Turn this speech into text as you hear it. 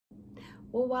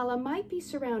Well, while I might be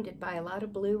surrounded by a lot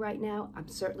of blue right now, I'm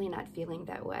certainly not feeling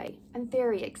that way. I'm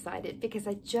very excited because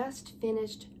I just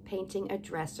finished painting a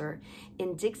dresser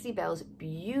in Dixie Belle's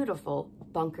beautiful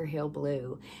Bunker Hill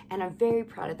blue, and I'm very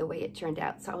proud of the way it turned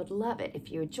out, so I would love it if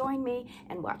you would join me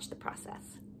and watch the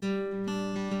process.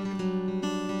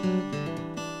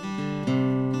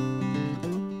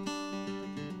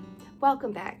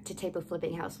 Welcome back to Table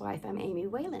Flipping Housewife. I'm Amy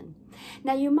Whalen.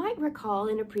 Now, you might recall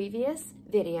in a previous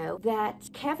video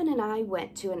that Kevin and I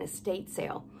went to an estate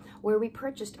sale where we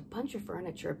purchased a bunch of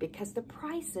furniture because the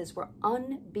prices were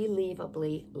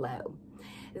unbelievably low.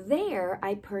 There,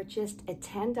 I purchased a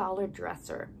 $10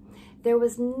 dresser. There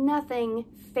was nothing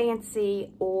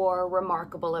fancy or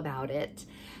remarkable about it.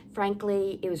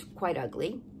 Frankly, it was quite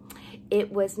ugly.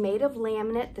 It was made of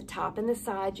laminate, the top and the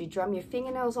sides. You drum your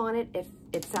fingernails on it.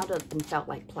 It sounded and felt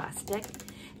like plastic.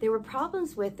 There were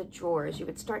problems with the drawers. You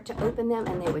would start to open them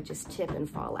and they would just tip and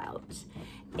fall out.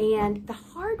 And the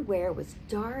hardware was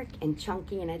dark and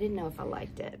chunky and I didn't know if I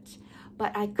liked it.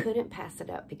 But I couldn't pass it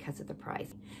up because of the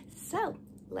price. So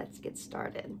let's get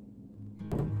started.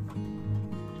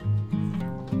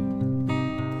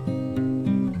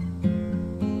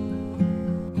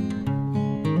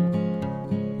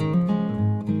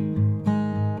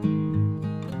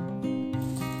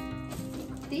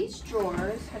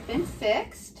 Drawers have been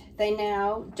fixed. They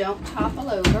now don't topple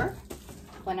over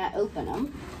when I open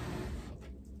them.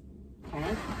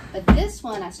 Okay, but this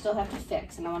one I still have to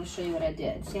fix, and I want to show you what I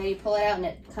did. See how you pull it out and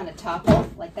it kind of topples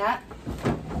like that?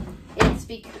 It's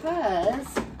because,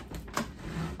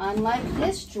 unlike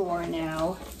this drawer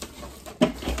now,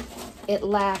 it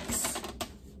lacks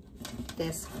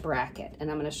this bracket, and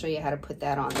I'm going to show you how to put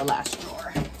that on the last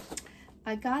drawer.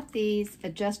 I got these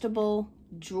adjustable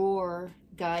drawer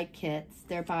guide kits.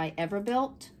 They're by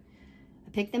Everbuilt. I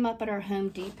picked them up at our Home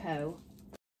Depot.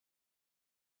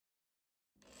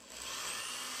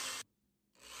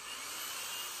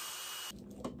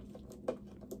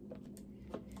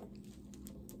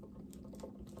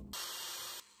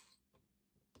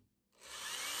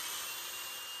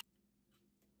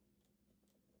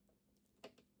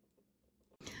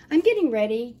 I'm getting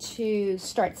ready to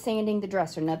start sanding the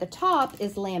dresser. Now the top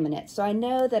is laminate, so I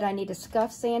know that I need to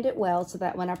scuff sand it well so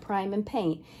that when I prime and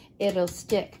paint, it'll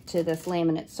stick to this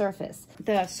laminate surface.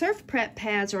 The Surf Prep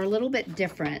pads are a little bit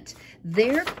different.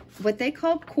 They're, what they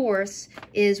call coarse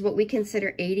is what we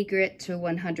consider 80 grit to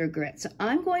 100 grit. So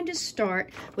I'm going to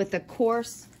start with a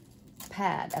coarse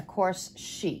pad, a coarse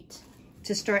sheet,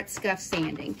 to start scuff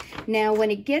sanding. Now, when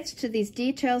it gets to these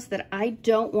details that I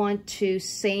don't want to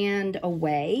sand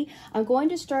away, I'm going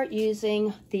to start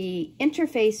using the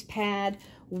interface pad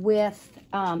with,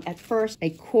 at first, a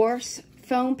coarse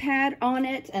foam pad on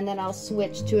it, and then I'll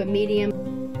switch to a medium.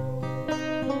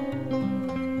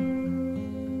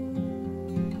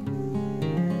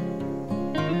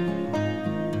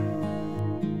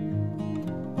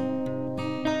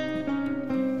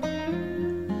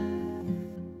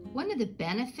 The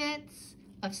benefits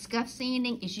of scuff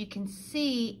sanding is you can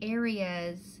see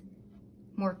areas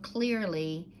more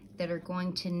clearly that are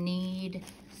going to need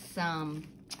some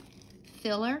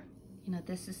filler. You know,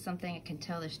 this is something I can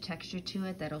tell there's texture to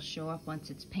it that'll show up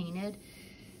once it's painted.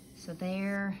 So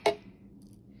there,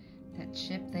 that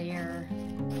chip there.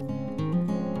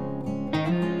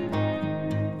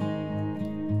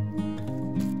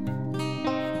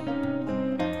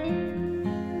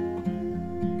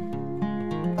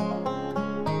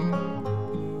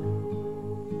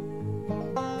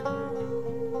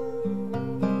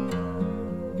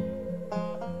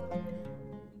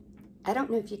 I don't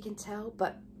know if you can tell,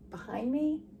 but behind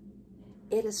me,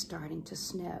 it is starting to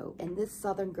snow, and this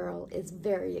Southern girl is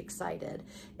very excited.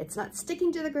 It's not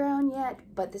sticking to the ground yet,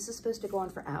 but this is supposed to go on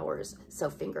for hours, so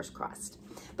fingers crossed.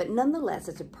 But nonetheless,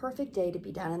 it's a perfect day to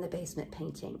be down in the basement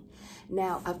painting.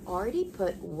 Now, I've already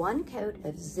put one coat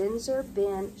of Zinsser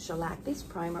Ben Shellac-Based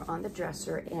primer on the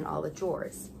dresser and all the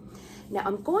drawers. Now,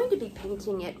 I'm going to be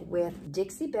painting it with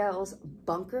Dixie Belle's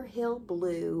Bunker Hill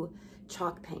Blue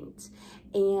chalk paint.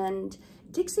 And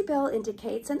Dixie Belle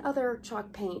indicates, and other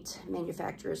chalk paint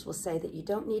manufacturers will say, that you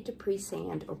don't need to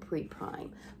pre-sand or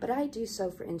pre-prime, but I do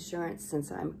so for insurance since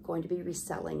I'm going to be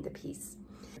reselling the piece.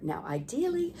 Now,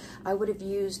 ideally, I would have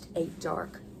used a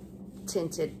dark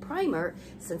tinted primer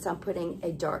since I'm putting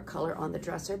a dark color on the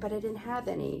dresser, but I didn't have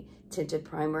any tinted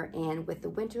primer, and with the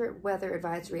winter weather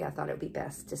advisory, I thought it would be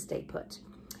best to stay put.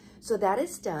 So that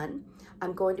is done.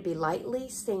 I'm going to be lightly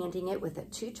sanding it with a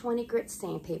 220 grit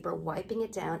sandpaper, wiping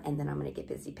it down, and then I'm going to get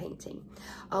busy painting.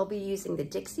 I'll be using the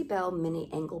Dixie Belle mini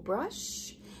angle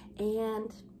brush,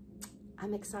 and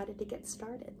I'm excited to get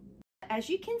started. As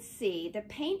you can see, the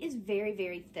paint is very,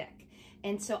 very thick.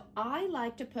 And so I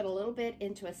like to put a little bit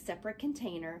into a separate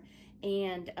container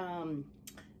and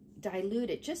dilute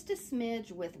it just a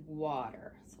smidge with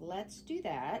water. So let's do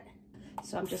that.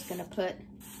 So I'm just gonna put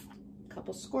a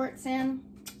couple squirts in.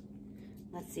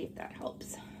 Let's see if that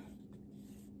helps.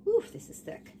 Whew, this is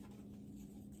thick.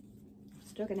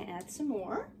 Still gonna add some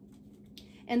more.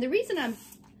 And the reason I'm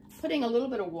putting a little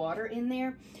bit of water in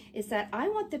there is that I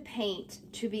want the paint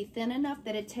to be thin enough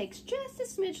that it takes just a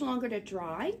smidge longer to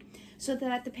dry so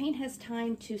that the paint has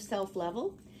time to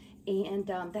self-level, and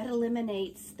that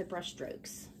eliminates the brush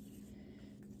strokes.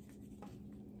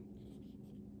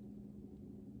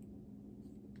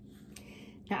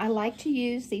 Now I like to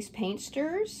use these paint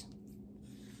stirrers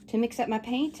to mix up my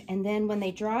paint, and then when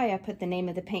they dry I put the name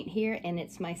of the paint here, and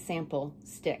it's my sample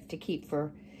stick to keep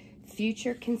for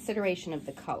future consideration of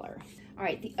the color. All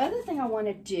right, the other thing I want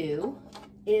to do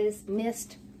is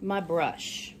mist my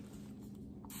brush.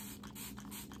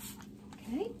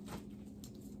 Okay,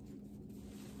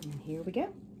 and here we go.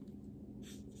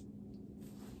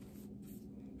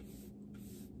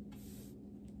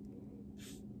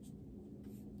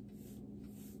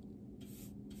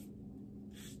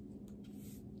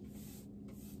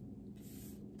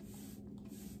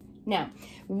 Now,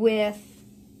 with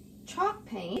chalk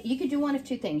paint, you can do one of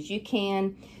two things. You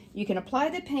can apply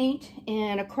the paint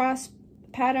in a cross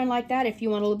pattern like that if you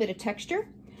want a little bit of texture.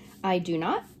 I do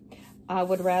not. I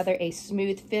would rather a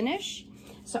smooth finish.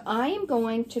 So I am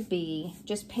going to be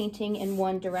just painting in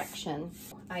one direction.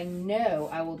 I know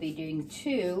I will be doing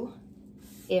 2,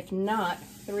 if not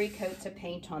 3 coats of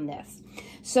paint on this.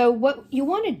 So what you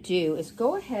want to do is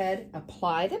go ahead,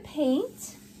 apply the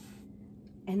paint,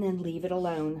 and then leave it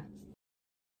alone.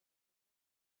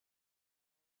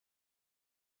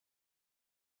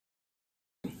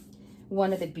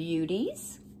 One of the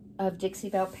beauties of Dixie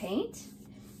Belle paint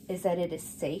is that it is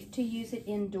safe to use it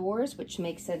indoors, which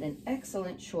makes it an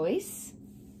excellent choice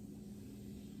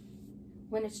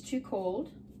when it's too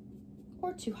cold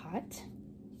or too hot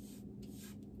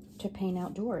to paint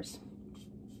outdoors.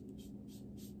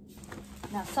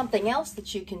 Now, something else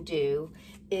that you can do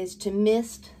is to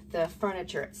mist the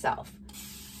furniture itself,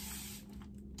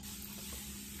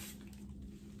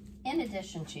 in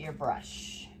addition to your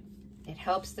brush. It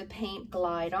helps the paint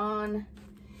glide on,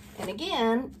 and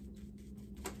again,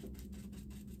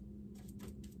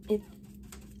 it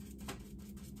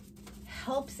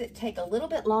helps it take a little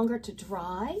bit longer to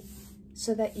dry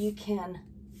so that the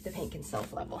paint can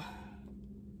self-level.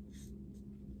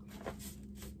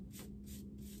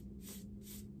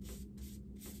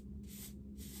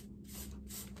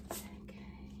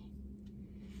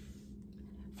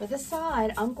 For the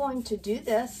side, I'm going to do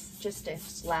this just to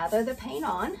slather the paint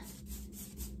on.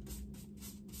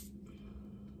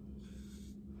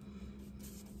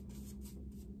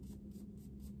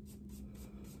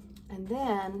 And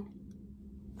then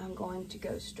I'm going to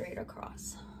go straight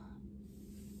across.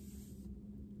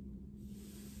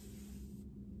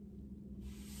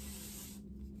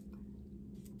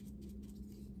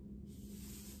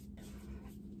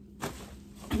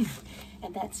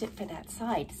 And that's it for that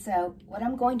side. So what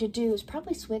I'm going to do is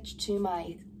probably switch to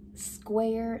my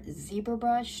square zebra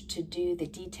brush to do the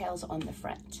details on the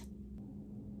front.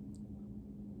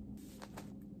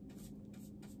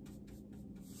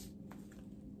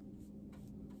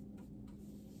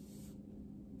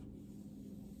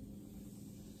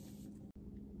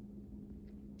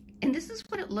 And this is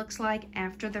what it looks like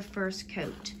after the first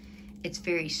coat. It's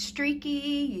very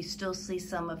streaky. You still see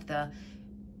some of the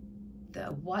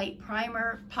white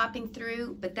primer popping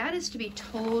through, but that is to be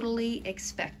totally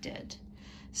expected.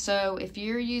 So if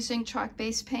you're using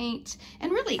chalk-based paint,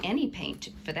 and really any paint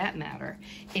for that matter,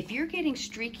 if you're getting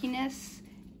streakiness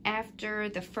after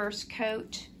the first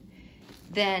coat,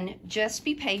 then just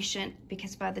be patient,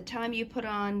 because by the time you put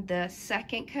on the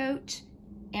second coat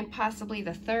and possibly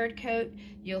the third coat,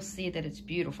 you'll see that it's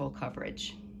beautiful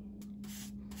coverage.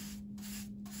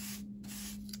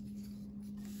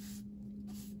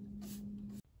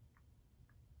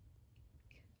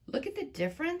 Look at the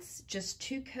difference just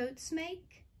 2 coats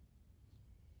make.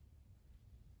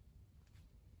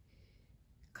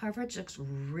 Coverage looks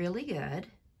really good.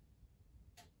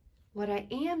 What I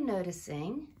am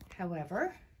noticing,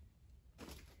 however,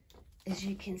 is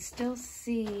you can still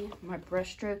see my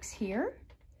brush strokes here.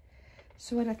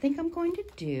 So what I think I'm going to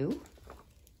do,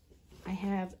 I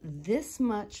have this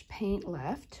much paint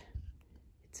left.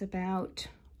 It's about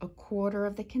 1/4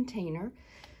 of the container.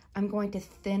 I'm going to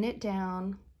thin it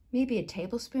down, maybe a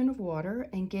tablespoon of water,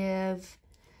 and give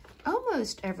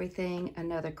almost everything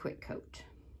another quick coat.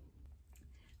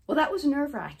 Well, that was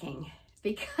nerve-wracking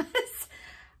because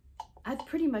I've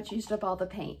pretty much used up all the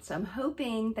paint. So I'm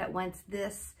hoping that once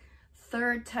this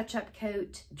third touch-up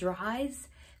coat dries,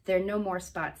 there are no more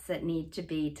spots that need to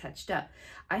be touched up.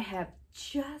 I have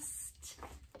just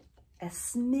a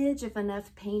smidge of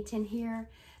enough paint in here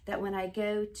that when I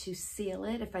go to seal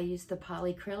it, if I use the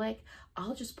polyacrylic,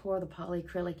 I'll just pour the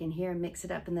polyacrylic in here and mix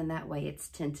it up, and then that way it's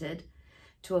tinted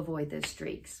to avoid those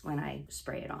streaks when I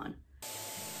spray it on.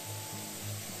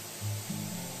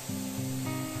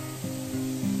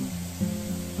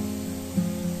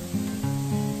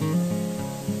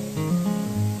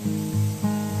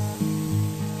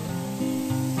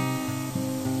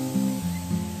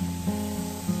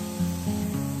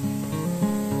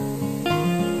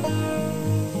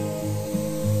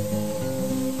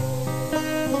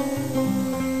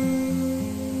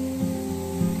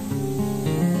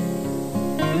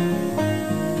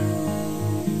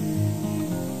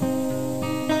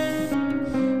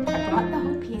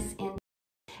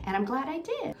 And I'm glad I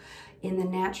did. In the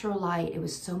natural light, it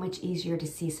was so much easier to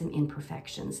see some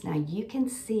imperfections. Now you can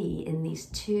see in these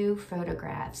two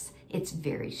photographs, it's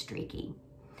very streaky.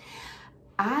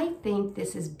 I think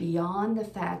this is beyond the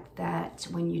fact that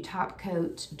when you top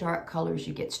coat dark colors,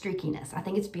 you get streakiness. I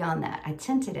think it's beyond that. I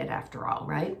tinted it after all,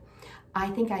 right? I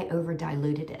think I over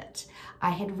diluted it.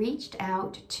 I had reached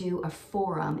out to a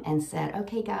forum and said,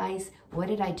 okay guys, what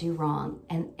did I do wrong?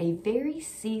 And a very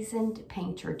seasoned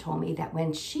painter told me that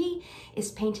when she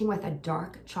is painting with a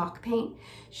dark chalk paint,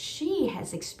 she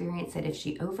has experienced that if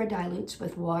she over dilutes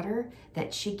with water,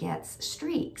 that she gets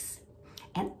streaks.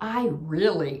 And I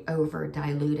really over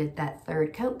diluted that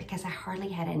third coat because I hardly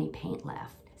had any paint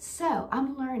left. So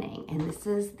I'm learning, and this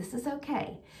is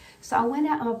okay. So I went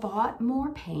out and I bought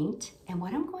more paint, and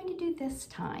what I'm going to do this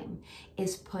time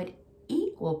is put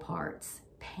equal parts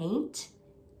paint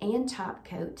and top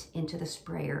coat into the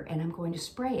sprayer, and I'm going to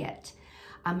spray it.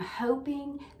 I'm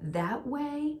hoping that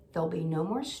way there'll be no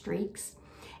more streaks,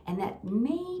 and that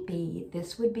maybe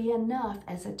this would be enough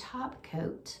as a top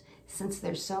coat since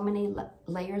there's so many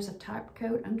layers of top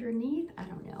coat underneath. I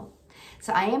don't know.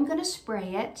 So I am going to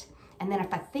spray it. And then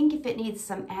if it needs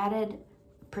some added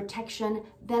protection,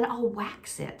 then I'll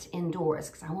wax it indoors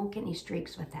because I won't get any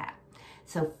streaks with that.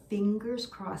 So fingers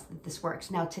crossed that this works.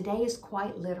 Now today is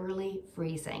quite literally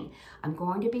freezing. I'm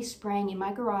going to be spraying in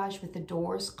my garage with the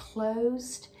doors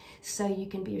closed, so you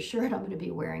can be assured I'm going to be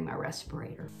wearing my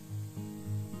respirator.